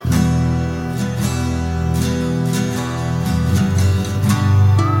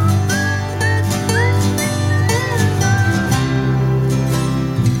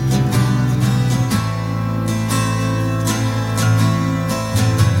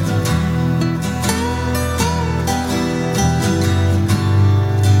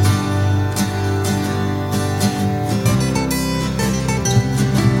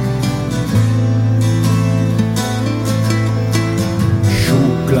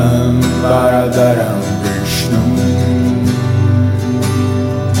Shuklam Varadaram Vishnu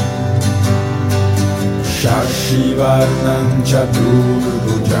Shashivarnam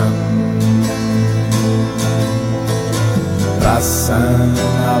Chaturbhujam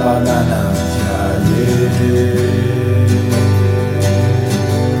Prasannavadanam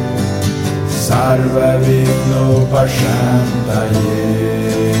Sarva Vignopashantaye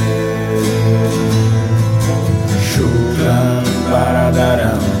Shuklam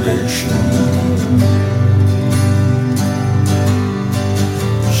Varadaram Vishnu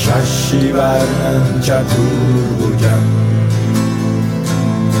Shashivarnam Chaturbhujam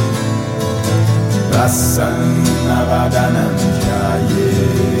Prasannavadanam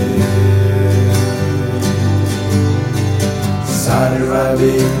Sarva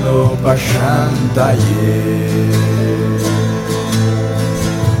Vignopashantaye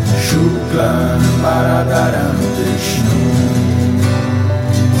Shuklam Varadaram Vishnu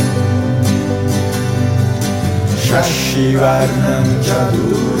Shashivarnam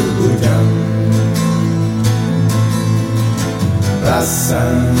Chaturbhujam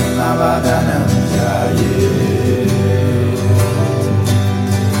Prasannavadanam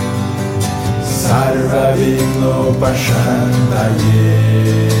Sarva Vignopashantaye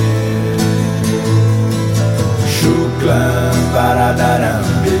Shuklam Varadaram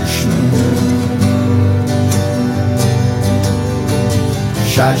Vishnu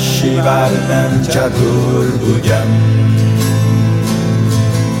Shashivarnam Chaturbhujam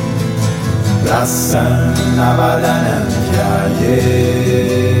Prasannavadanam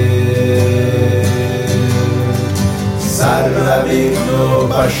Sarva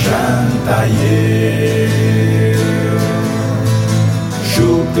Vignopashantaye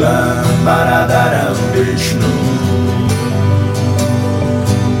Shuklam Varadaram Vishnu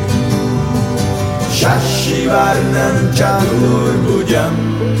Shashivarnam Chaturbhujam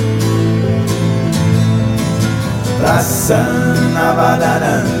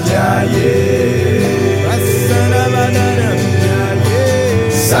Prasannavadanam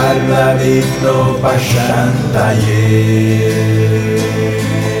Sarva Vignopashantaye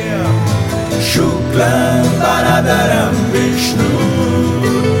Shuklam Varadaram Vishnu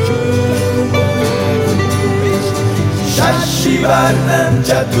Shashivarnam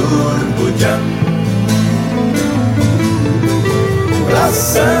Chaturbhujam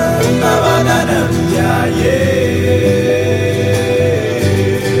Prasannavadanam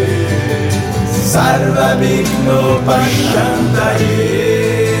Sarva Vignopashantaye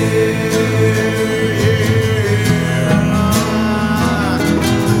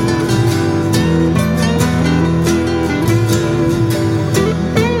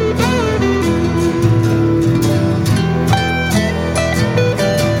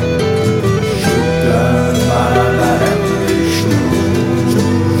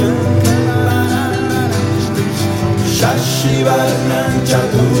Shashivarnam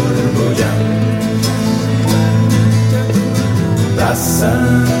Chaturbhujam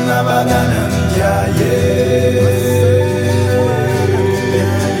Prasannavadanam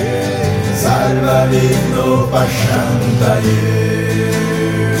Sarva Vignopashantaye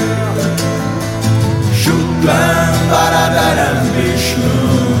Shuklam Varadaram Vishnu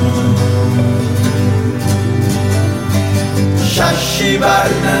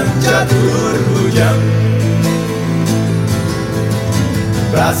Shashivarnam Chaturbhujam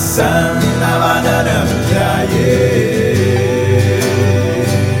Prasannavadanam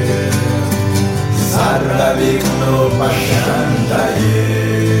Sarva Vignopashantaye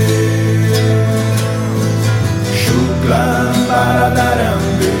Shuklam Varadaram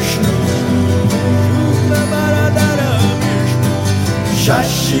Vishnu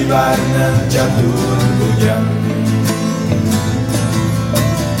Shashivarnam Chaturbhujam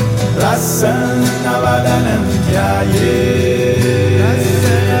Prasannavadanam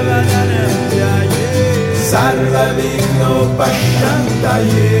Sarva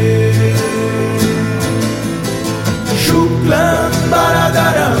Vignopashantaye Shuklam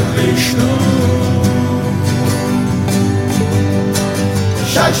Varadaram Vishnu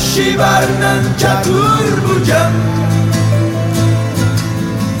Shashivarnam Chaturbhujam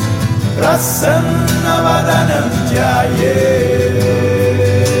Prasannavadanam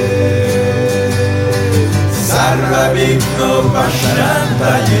Sarva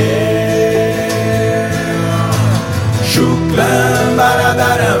Vignopashantaye Shuklam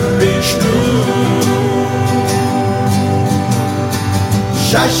Varadaram Vishnu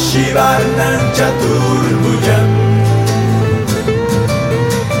Shashivarnam Chaturbhujam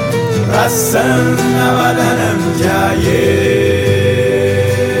Prasannavadanam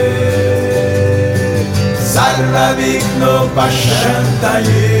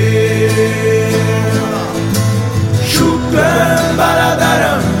Sarva-Vigno-Pashantaye. Shuklam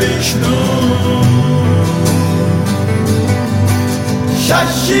Varadaram Vishnu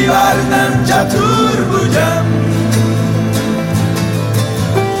Shashivarnam Chaturbhujam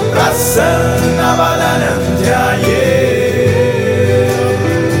Prasannavadanam Dhyaye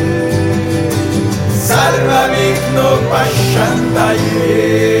Sarva-Vigno-Pashantaye.